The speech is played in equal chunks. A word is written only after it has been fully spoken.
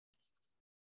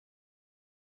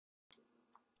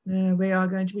We are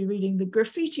going to be reading The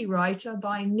Graffiti Writer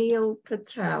by Neil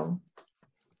Patel.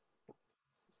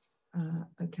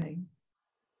 Okay.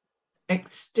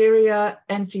 Exterior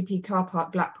NCP car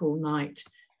park, Blackpool night.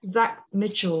 Zach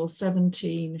Micheal,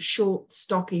 17, short,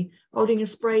 stocky, holding a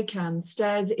spray can,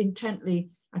 stares intently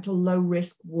at a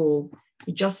low-risk wall.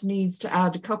 He just needs to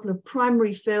add a couple of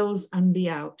primary fills and be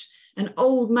out. An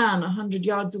old man 100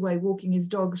 yards away walking his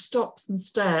dog stops and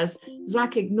stares.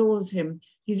 Zach ignores him.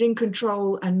 He's in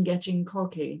control and getting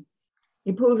cocky.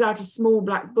 He pulls out a small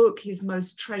black book, his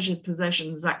most treasured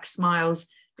possession. Zach smiles.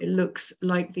 It looks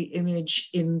like the image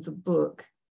in the book.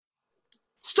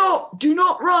 Stop! Do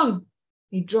not run!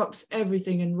 He drops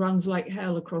everything and runs like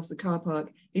hell across the car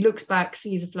park. He looks back,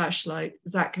 sees a flashlight.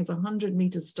 Zach has a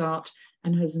 100-meter start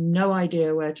and has no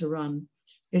idea where to run.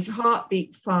 His heart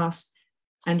beats fast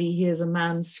and he hears a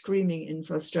man screaming in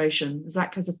frustration.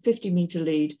 Zach has a 50-meter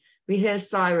lead. We hear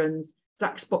sirens.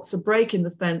 Zach spots a break in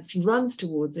the fence. He runs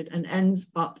towards it and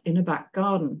ends up in a back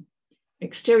garden.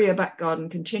 Exterior back garden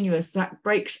continuous. Zach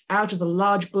breaks out of a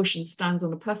large bush and stands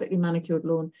on a perfectly manicured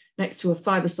lawn next to a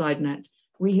fibre-side net.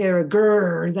 We hear a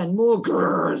grrr, then more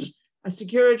grrrs. A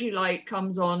security light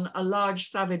comes on. A large,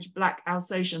 savage black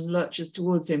Alsatian lurches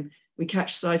towards him. We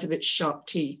catch sight of its sharp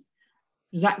teeth.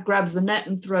 Zach grabs the net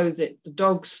and throws it. The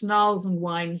dog snarls and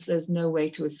whines. There's no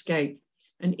way to escape.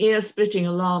 An ear-splitting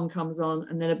alarm comes on,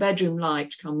 and then a bedroom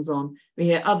light comes on. We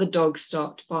hear other dogs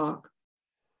start to bark.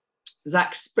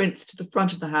 Zach sprints to the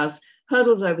front of the house,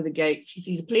 hurdles over the gates. He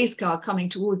sees a police car coming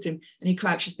towards him, and he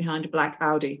crouches behind a black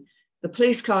Audi. The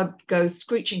police car goes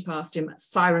screeching past him,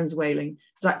 sirens wailing.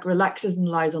 Zach relaxes and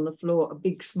lies on the floor. A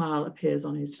big smile appears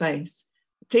on his face.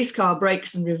 The police car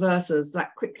brakes and reverses.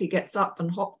 Zach quickly gets up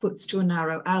and hot-foots to a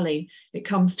narrow alley. It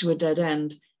comes to a dead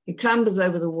end. He clambers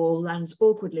over the wall, lands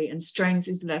awkwardly, and strains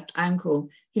his left ankle.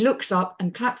 He looks up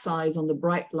and claps eyes on the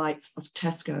bright lights of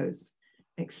Tesco's.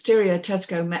 Exterior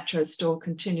Tesco Metro store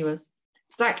continuous.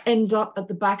 Zach ends up at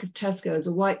the back of Tesco's.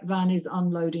 A white van is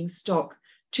unloading stock.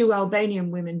 Two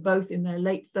Albanian women, both in their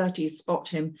late 30s, spot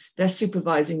him. They're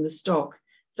supervising the stock.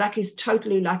 Zach is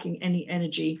totally lacking any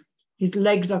energy. His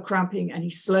legs are cramping and he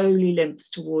slowly limps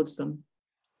towards them.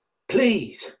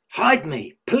 Please, hide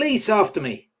me. Police after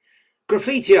me.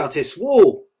 Graffiti artist,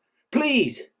 wall.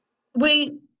 Please.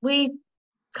 We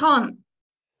can't.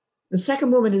 The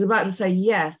second woman is about to say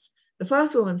yes. The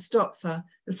first woman stops her.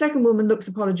 The second woman looks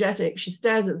apologetic. She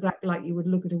stares at Zach like you would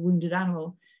look at a wounded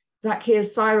animal. Zach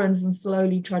hears sirens and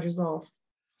slowly trudges off.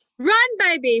 Run,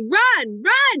 baby, run,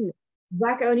 run!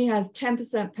 Zach only has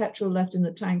 10% petrol left in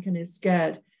the tank and is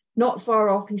scared. Not far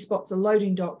off, he spots a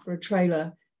loading dock for a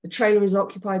trailer. The trailer is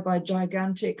occupied by a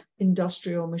gigantic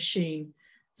industrial machine.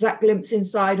 Zach limps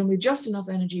inside and with just enough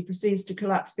energy proceeds to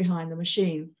collapse behind the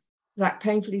machine. Zach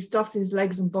painfully stuffs his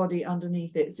legs and body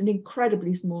underneath it. It's an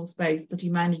incredibly small space, but he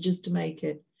manages to make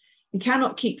it. He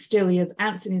cannot keep still. He has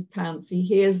ants in his pants. He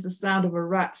hears the sound of a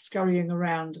rat scurrying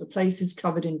around. The place is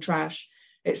covered in trash.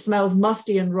 It smells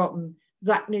musty and rotten.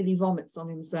 Zach nearly vomits on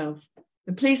himself.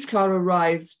 The police car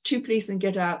arrives. Two policemen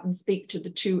get out and speak to the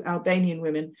two Albanian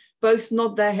women. Both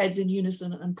nod their heads in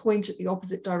unison and point at the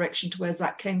opposite direction to where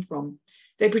Zach came from.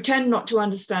 They pretend not to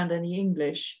understand any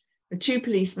English. The two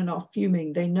policemen are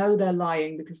fuming. They know they're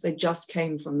lying because they just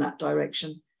came from that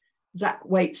direction. Zach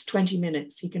waits 20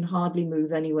 minutes. He can hardly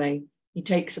move anyway. He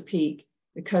takes a peek.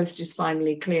 The coast is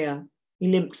finally clear. He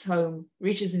limps home,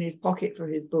 reaches in his pocket for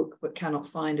his book, but cannot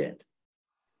find it.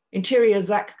 Interior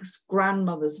Zach's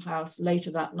grandmother's house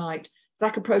later that night.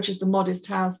 Zach approaches the modest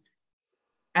house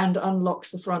and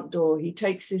unlocks the front door. He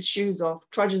takes his shoes off,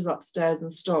 trudges upstairs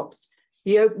and stops.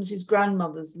 He opens his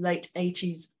grandmother's late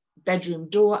 80s bedroom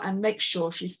door and makes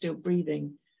sure she's still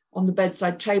breathing. On the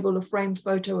bedside table, a framed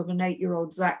photo of an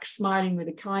 8-year-old Zach smiling with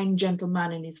a kind, gentle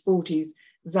man in his 40s,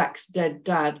 Zach's dead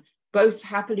dad, both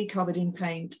happily covered in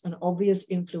paint, an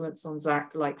obvious influence on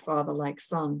Zach, like father, like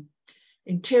son.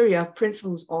 Interior,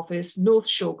 principal's office, North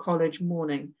Shore College,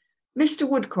 morning. Mr.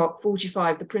 Woodcock,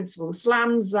 45, the principal,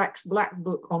 slams Zach's black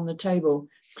book on the table.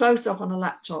 Close up on a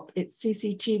laptop, it's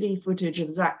CCTV footage of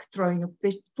Zach throwing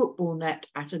a football net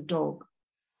at a dog.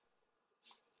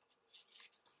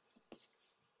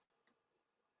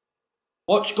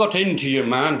 What's got into you,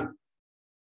 man?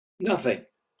 Nothing.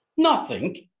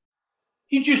 Nothing?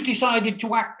 You just decided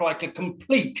to act like a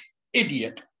complete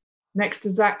idiot. Next to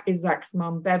Zach is Zach's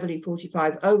mum, Beverly,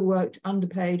 45, overworked,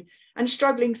 underpaid, and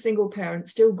struggling single parent,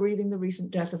 still grieving the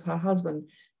recent death of her husband.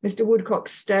 Mr. Woodcock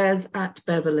stares at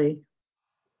Beverly.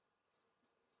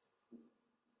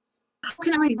 How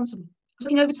can I? I was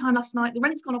working overtime last night. The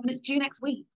rent's gone up and it's due next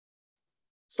week.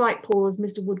 Slight pause.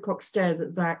 Mr. Woodcock stares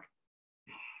at Zach.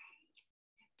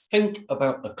 Think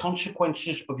about the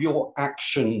consequences of your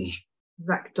actions.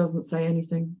 Zach doesn't say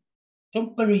anything.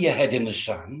 Don't bury your head in the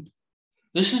sand.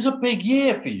 This is a big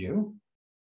year for you.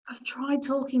 I've tried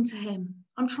talking to him.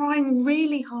 I'm trying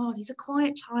really hard. He's a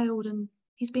quiet child and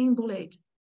he's being bullied.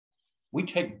 We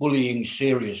take bullying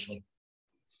seriously.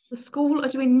 The school are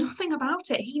doing nothing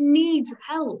about it. He needs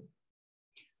help.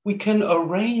 We can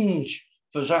arrange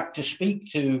for Zach to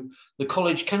speak to the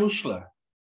college counsellor.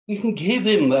 We can give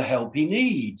him the help he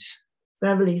needs.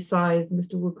 Beverly sighs.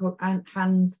 Mr. Woodcock and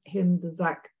hands him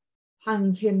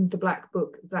the black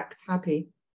book. Zach's happy.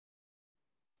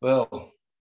 Well,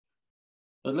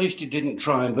 at least he didn't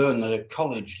try and burn the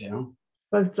college down.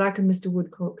 Both Zach and Mr.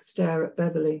 Woodcock stare at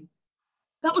Beverly.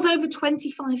 That was over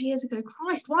 25 years ago.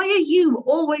 Christ, why are you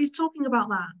always talking about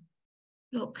that?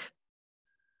 Look,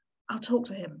 I'll talk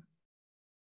to him.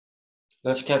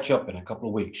 Let's catch up in a couple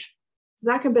of weeks.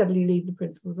 Zach and Beverly leave the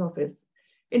principal's office.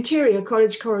 Interior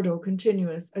college corridor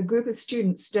continuous. A group of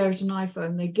students stare at an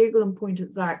iPhone. They giggle and point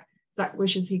at Zach. Zach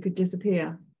wishes he could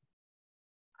disappear.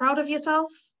 Proud of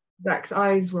yourself? Zach's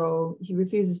eyes roll. He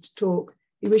refuses to talk.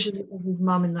 He wishes it was his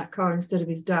mum in that car instead of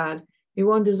his dad. He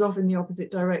wanders off in the opposite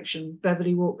direction.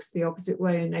 Beverly walks the opposite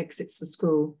way and exits the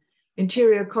school.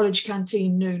 Interior college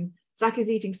canteen, noon. Zach is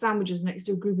eating sandwiches next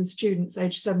to a group of students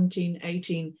aged 17,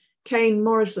 18. Kane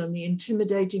Morrison, the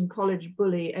intimidating college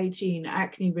bully, 18,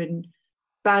 acne-ridden,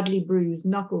 badly bruised,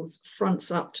 knuckles, fronts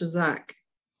up to Zach.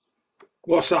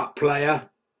 What's up, player?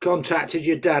 Contacted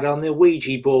your dad on the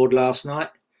Ouija board last night.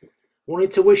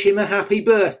 Wanted to wish him a happy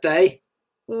birthday.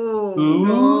 Oh,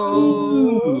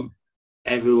 Ooh.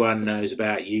 Everyone knows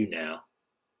about you now.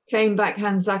 Kane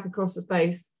backhands Zach across the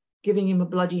face, giving him a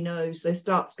bloody nose. They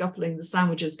start scuffling. The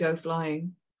sandwiches go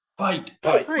flying. Fight.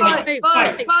 Fight.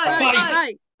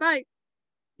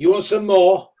 You want some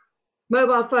more?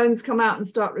 Mobile phones come out and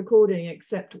start recording,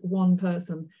 except one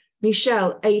person.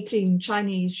 Micheal, 18,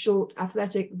 Chinese, short,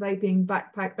 athletic, vaping,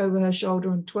 backpack over her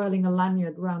shoulder and twirling a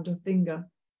lanyard round her finger.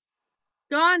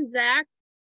 Go on, Zach.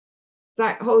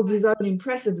 Zach holds his own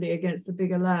impressively against the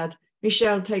bigger lad.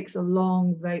 Micheal takes a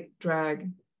long vape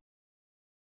drag.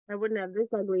 I wouldn't have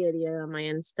this ugly idiot on my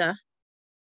Insta.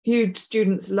 Few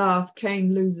students laugh.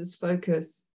 Kane loses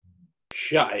focus.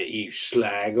 Shut it, you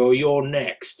slag, or you're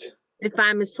next. If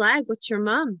I'm a slag, what's your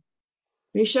mum?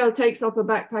 Micheal takes off her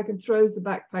backpack and throws the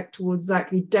backpack towards Zach,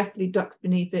 who deftly ducks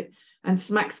beneath it and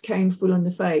smacks Kane full in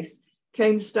the face.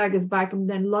 Kane staggers back and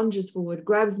then lunges forward,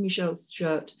 grabs Micheal's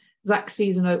shirt. Zach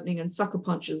sees an opening and sucker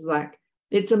punches Zach.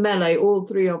 It's a melee. All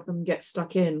three of them get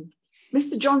stuck in.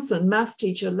 Mr. Johnson, maths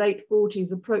teacher, late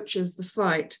 40s, approaches the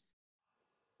fight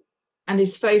and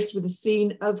is faced with a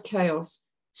scene of chaos.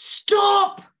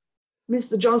 Stop!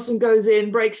 Mr. Johnson goes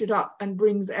in, breaks it up, and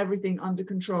brings everything under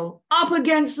control. Up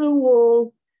against the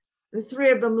wall. The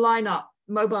three of them line up.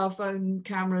 Mobile phone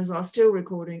cameras are still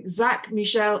recording. Zach,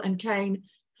 Micheal, and Kane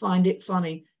find it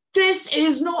funny. This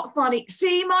is not funny.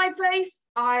 See my face?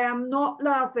 I am not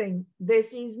laughing.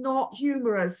 This is not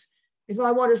humorous. If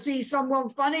I want to see someone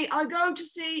funny, I go to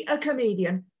see a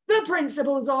comedian. The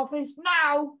principal's office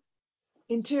now.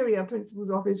 Interior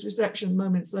principal's office reception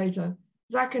moments later.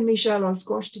 Zach and Micheal are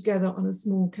squashed together on a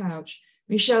small couch.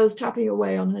 Michelle's tapping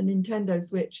away on her Nintendo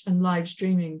Switch and live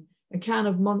streaming. A can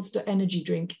of Monster Energy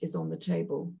drink is on the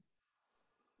table.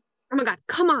 Oh my God,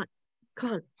 come on.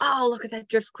 Oh, look at that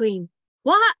drift queen.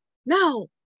 What? No.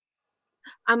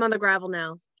 I'm on the gravel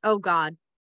now. Oh God.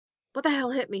 What the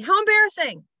hell hit me? How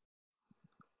embarrassing.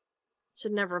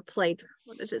 Should never have played.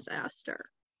 What a disaster.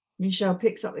 Micheal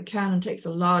picks up the can and takes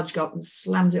a large gulp and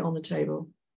slams it on the table.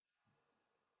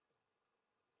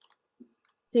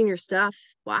 Senior stuff.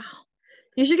 Wow.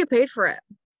 You should get paid for it.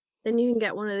 Then you can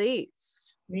get one of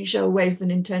these. Micheal waves the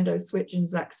Nintendo Switch in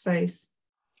Zach's face.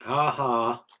 Ha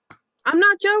ha. I'm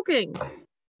not joking.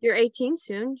 You're 18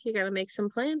 soon. You gotta make some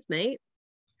plans, mate.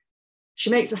 She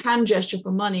makes a hand gesture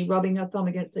for money, rubbing her thumb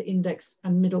against the index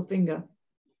and middle finger.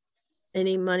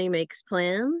 Any money makes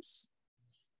plans?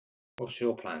 What's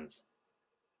your plans?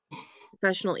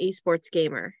 Professional esports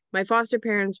gamer. My foster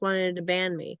parents wanted to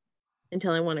ban me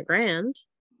until I won $1,000.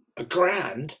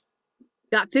 $1,000?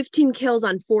 Got 15 kills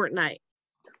on Fortnite.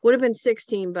 Would have been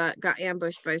 16, but got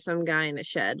ambushed by some guy in a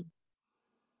shed.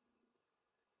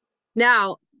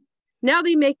 Now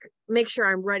they make sure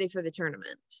I'm ready for the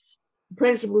tournaments. The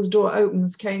principal's door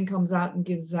opens. Kane comes out and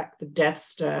gives Zach the death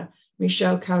stare.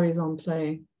 Micheal carries on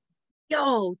playing.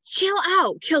 Yo, chill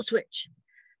out, kill switch.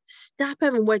 Stop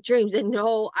having wet dreams and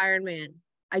no, Iron Man.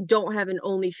 I don't have an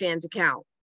OnlyFans account.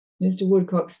 Mr.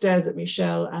 Woodcock stares at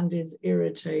Micheal and is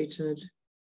irritated.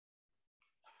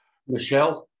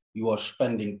 Micheal, you are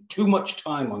spending too much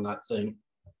time on that thing.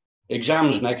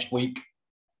 Exams next week.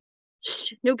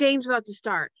 Shh, no game's about to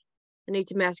start. I need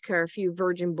to massacre a few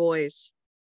virgin boys.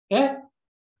 Yeah?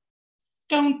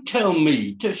 Don't tell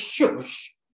me to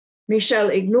shush.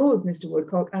 Micheal ignores Mr.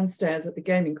 Woodcock and stares at the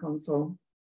gaming console.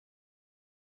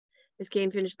 Is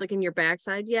Kane finished licking your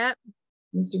backside yet?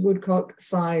 Mr. Woodcock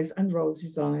sighs and rolls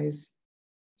his eyes.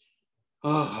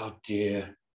 Oh,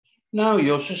 dear. Now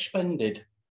you're suspended.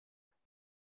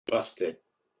 Busted.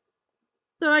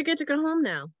 So I get to go home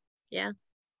now. Yeah.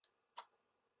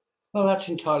 Well, that's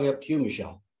entirely up to you,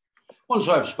 Micheal. Once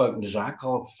I've spoken to Zach,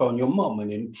 I'll phone your mum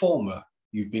and inform her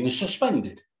you've been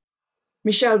suspended.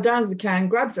 Micheal downs the can,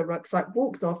 grabs a rucksack,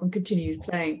 walks off and continues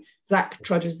playing. Zach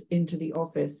trudges into the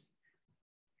office.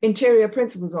 Interior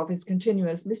Principal's office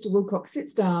continuous. Mr. Woodcock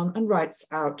sits down and writes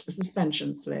out a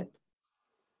suspension slip.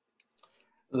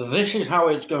 This is how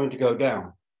it's going to go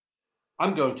down.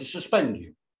 I'm going to suspend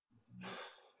you.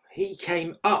 He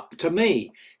came up to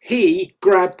me. He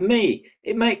grabbed me.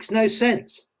 It makes no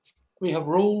sense. We have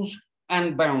rules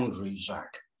and boundaries,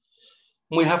 Zach.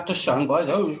 We have to stand by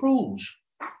those rules.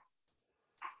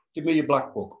 Give me your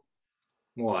black book.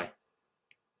 Why?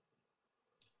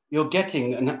 You're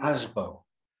getting an ASBO.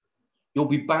 You'll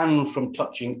be banned from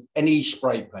touching any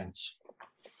spray paints.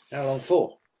 How long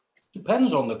for?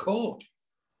 Depends on the court.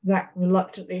 Zach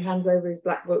reluctantly hands over his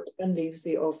black book and leaves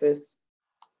the office.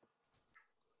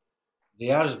 The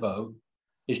ASBO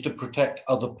is to protect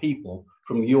other people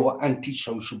from your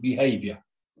antisocial behaviour.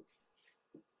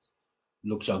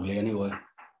 Looks ugly anyway.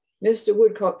 Mr.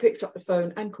 Woodcock picks up the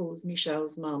phone and calls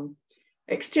Michelle's mum.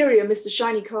 Exterior, Mr.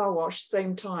 Shiny Car Wash,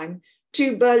 same time.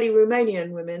 Two burly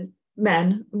Romanian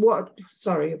men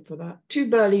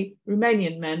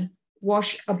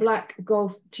wash a black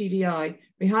Golf TDI.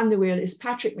 Behind the wheel is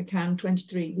Patrick McCann,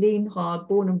 23, lean, hard,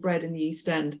 born and bred in the East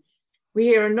End. We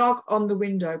hear a knock on the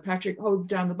window. Patrick holds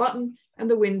down the button and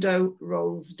the window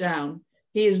rolls down.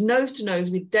 He is nose to nose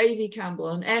with Davy Campbell,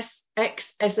 an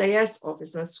ex-SAS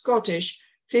officer, Scottish,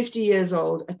 50 years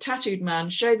old, a tattooed man,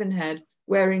 shaven head,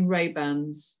 wearing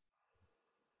Ray-Bans.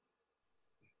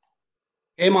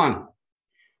 Hey man,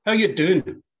 how you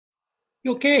doing?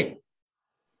 You okay?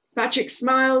 Patrick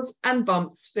smiles and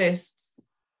bumps fists.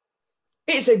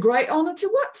 It's a great honour to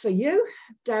work for you.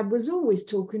 Dad was always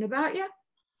talking about you.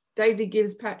 Davy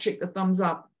gives Patrick the thumbs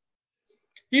up.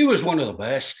 He was one of the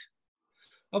best.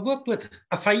 I've worked with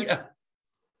a fighter.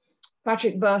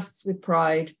 Patrick bursts with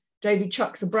pride. Davy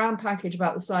chucks a brown package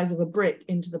about the size of a brick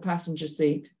into the passenger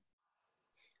seat.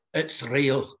 It's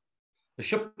real. The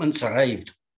shipment's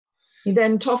arrived. He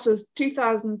then tosses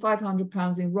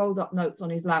 £2,500 in rolled up notes on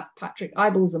his lap. Patrick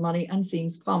eyeballs the money and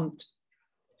seems pumped.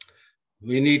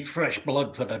 We need fresh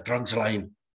blood for the drugs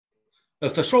line.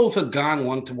 If the Salford gang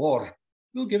want to war,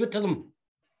 we'll give it to them.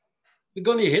 We're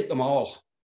going to hit them all.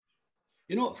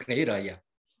 You're not afraid, are you?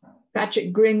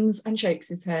 Patrick grins and shakes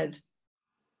his head.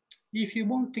 If you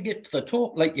want to get to the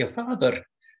top like your father,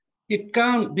 you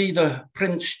can't be the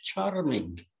Prince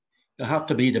Charming. You have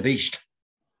to be the beast.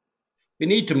 We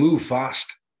need to move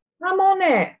fast. I'm on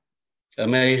it.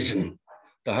 Amazing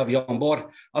to have you on board.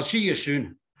 I'll see you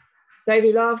soon.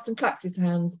 Davy laughs and claps his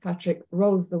hands. Patrick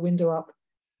rolls the window up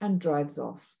and drives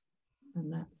off.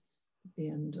 And that's the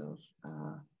end of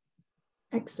our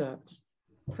excerpt.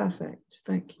 Perfect.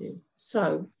 Thank you.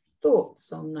 So,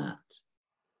 thoughts on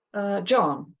that?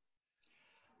 John?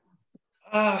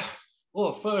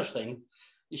 Well, first thing,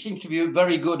 he seems to be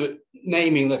very good at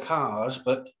naming the cars,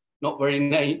 but not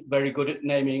very good at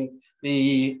naming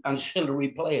the ancillary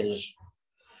players.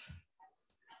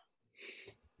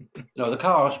 You know, the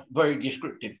car's very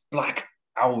descriptive. Black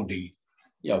Audi,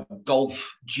 you know,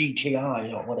 Golf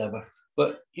GTI or whatever.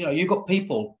 But, you know, you've got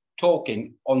people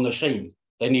talking on the scene.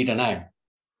 They need a name.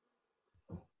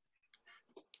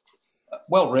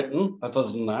 Well written, other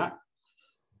than that.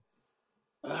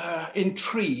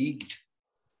 Intrigued.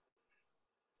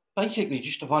 Basically,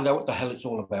 just to find out what the hell it's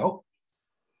all about.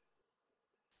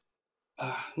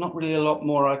 Not really a lot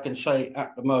more I can say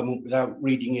at the moment without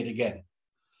reading it again,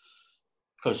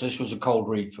 because this was a cold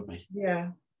read for me. Yeah,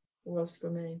 it was for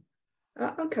me.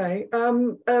 Okay.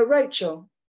 Rachael?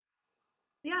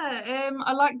 Yeah,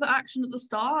 I like the action at the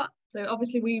start. So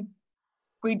obviously we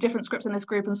read different scripts in this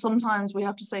group, and sometimes we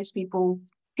have to say to people,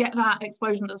 get that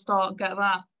explosion at the start, get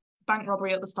that bank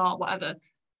robbery at the start, whatever.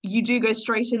 You do go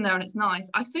straight in there and it's nice.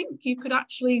 I think you could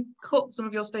actually cut some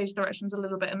of your stage directions a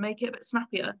little bit and make it a bit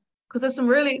snappier, because there's some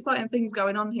really exciting things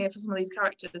going on here for some of these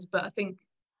characters, but I think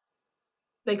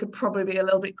they could probably be a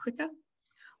little bit quicker.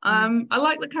 I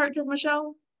like the character of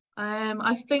Micheal.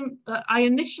 I think that I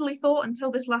initially thought until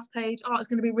this last page, oh, it's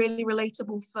going to be really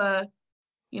relatable for,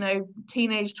 you know,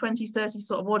 teenage 20s, 30s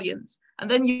sort of audience. And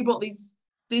then you brought these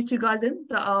these two guys in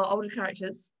that are older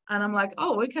characters, and I'm like,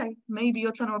 oh, okay, maybe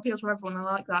you're trying to appeal to everyone. I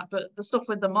like that, but the stuff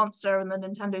with the monster and the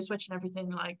Nintendo Switch and everything,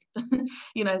 like,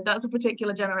 you know, that's a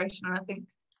particular generation, and I think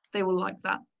they will like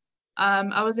that.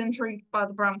 I was intrigued by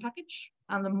the brown package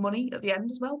and the money at the end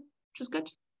as well, which was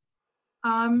good.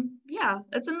 Yeah,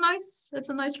 it's a nice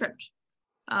script.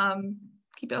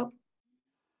 Keep it up.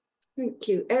 Thank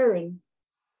you, Erin.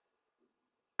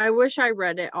 I wish I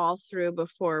read it all through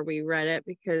before we read it,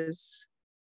 because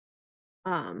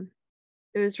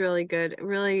it was really good,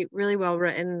 really well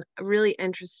written, really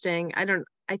interesting.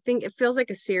 I think it feels like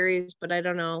a series, but I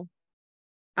don't know.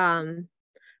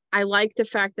 I like the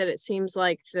fact that it seems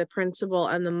like the principal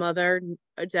and the mother,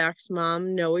 Zach's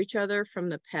mom, know each other from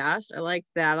the past. I like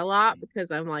that a lot,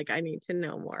 because I'm like, I need to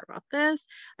know more about this.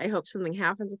 I hope something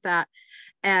happens with that.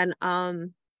 And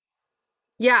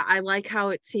yeah, I like how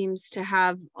it seems to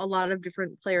have a lot of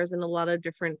different players in a lot of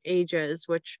different ages,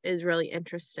 which is really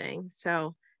interesting.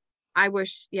 So I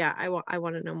wish, yeah, I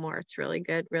want to know more. It's really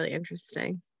good, really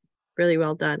interesting, really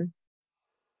well done.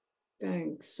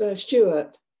 Thanks.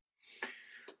 Stewart.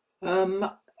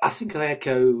 I think I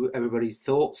echo everybody's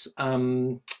thoughts.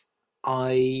 I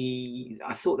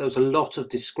thought there was a lot of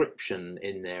description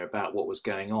in there about what was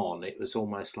going on. It was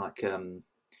almost like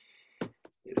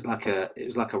it was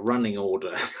like a running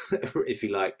order, if you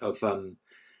like, of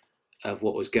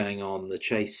what was going on, the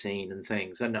chase scene and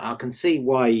things. And I can see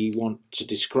why you want to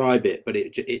describe it, but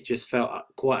it just felt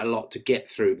quite a lot to get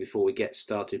through before we get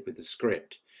started with the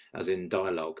script, as in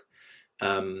dialogue.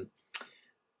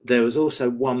 There was also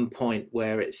one point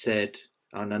where it said,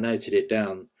 and I noted it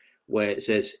down, where it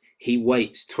says he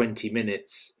waits 20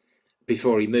 minutes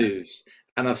before he moves.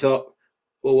 And I thought,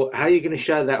 well, how are you going to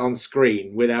show that on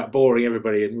screen without boring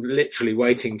everybody and literally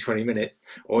waiting 20 minutes?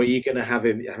 Or are you going to have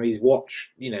his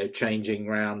watch, you know, changing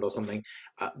around or something?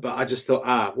 But I just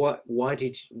thought, why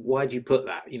did you put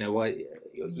that? You know, why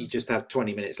you just have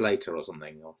 20 minutes later or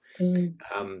something? Or,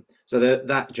 so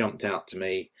that jumped out to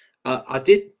me.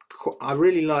 I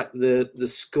really like the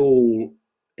school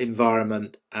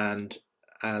environment, and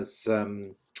as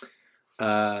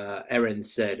Erin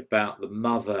said about the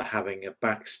mother having a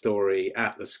backstory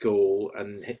at the school,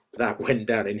 and that went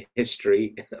down in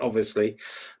history, obviously.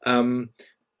 And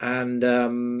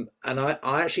I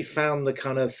actually found the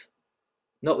kind of,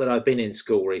 not that I've been in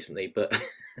school recently, but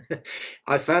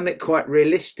I found it quite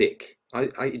realistic.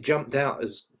 It jumped out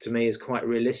to me as quite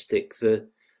realistic, the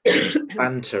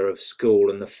banter of school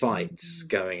and the fights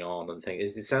going on and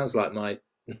things. It sounds like my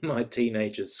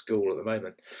teenager's school at the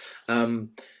moment.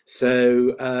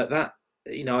 So that,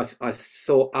 you know, I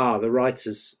thought, the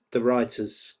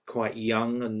writer's quite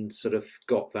young and sort of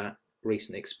got that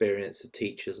recent experience of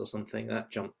teachers or something. That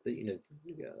jumped, you know,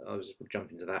 I was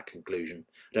jumping to that conclusion.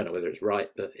 I don't know whether it's right,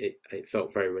 but it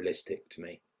felt very realistic to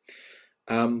me.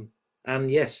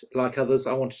 And yes, like others,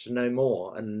 I wanted to know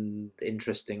more, and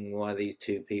interesting why these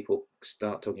two people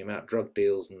start talking about drug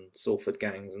deals and Salford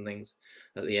gangs and things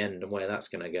at the end, and where that's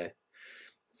going to go.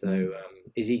 So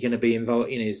is he going to be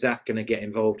involved? You know, is Zach going to get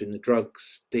involved in the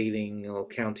drugs dealing or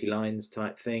county lines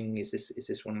type thing? Is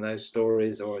this one of those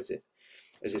stories, or is it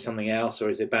something else, or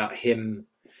is it about him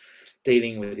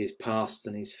dealing with his past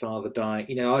and his father dying?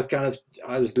 You know,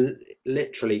 I was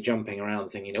literally jumping around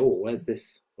thinking, oh, where's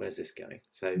this going?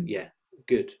 So yeah,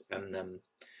 good and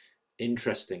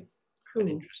interesting. Cool. An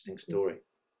interesting story.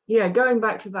 Yeah, going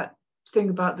back to that thing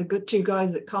about the good two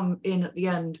guys that come in at the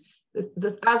end,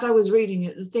 as I was reading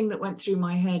it, the thing that went through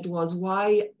my head was,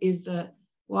 why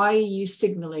are you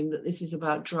signaling that this is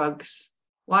about drugs?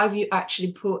 Why have you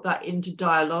actually put that into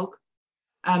dialogue?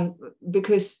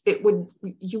 Because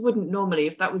you wouldn't normally,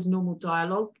 if that was normal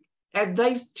dialogue.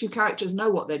 Those two characters know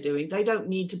what they're doing. They don't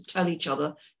need to tell each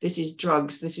other, this is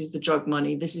drugs, this is the drug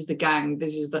money, this is the gang,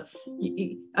 this is the,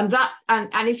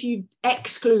 and if you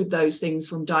exclude those things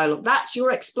from dialogue, that's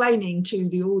you're explaining to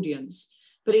the audience.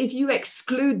 But if you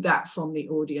exclude that from the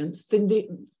audience, then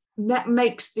that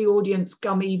makes the audience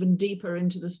come even deeper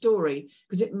into the story,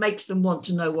 because it makes them want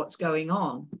to know what's going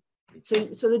on. So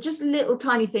they're just little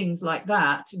tiny things like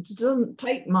that. It doesn't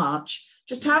take much.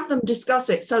 Just have them discuss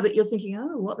it so that you're thinking,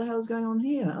 oh, what the hell's going on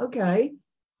here? Okay,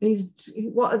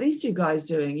 what are these two guys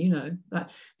doing? You know,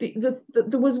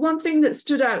 there was one thing that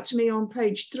stood out to me on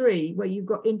page 3, where you've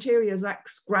got interior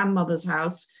Zach's grandmother's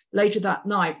house later that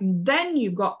night, and then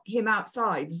you've got him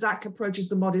outside. Zach approaches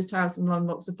the modest house and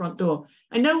unlocks the front door.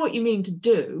 I know what you mean to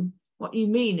do. What you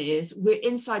mean is we're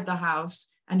inside the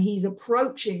house and he's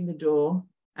approaching the door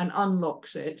and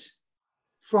unlocks it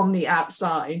from the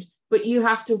outside, but you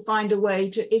have to find a way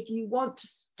to, if you want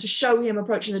to show him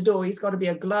approaching the door, he's got to be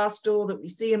a glass door that we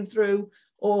see him through,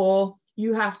 or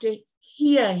you have to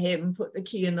hear him put the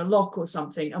key in the lock or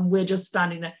something, and we're just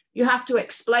standing there. You have to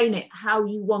explain it how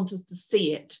you want us to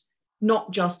see it,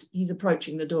 not just he's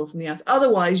approaching the door from the outside.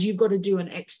 Otherwise, you've got to do an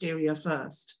exterior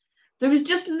first. There is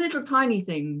just a little tiny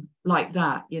thing like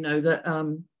that, you know, that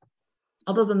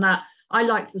other than that, I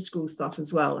liked the school stuff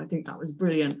as well. I think that was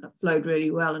brilliant. That flowed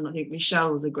really well. And I think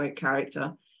Micheal was a great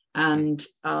character. And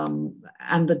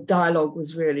the dialogue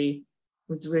was really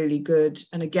good.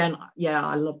 And again, yeah,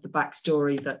 I love the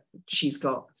backstory that she's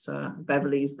got. So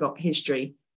Beverly's got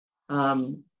history.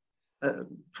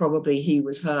 Probably he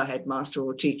was her headmaster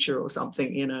or teacher or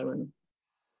something, you know, and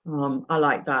I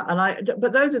like that.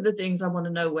 But those are the things I want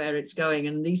to know where it's going.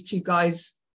 And these two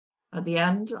guys at the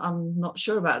end, I'm not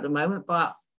sure about at the moment,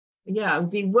 but yeah, it would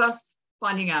be worth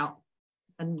finding out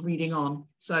and reading on.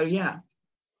 So yeah,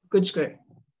 good script.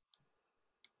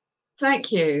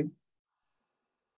 Thank you.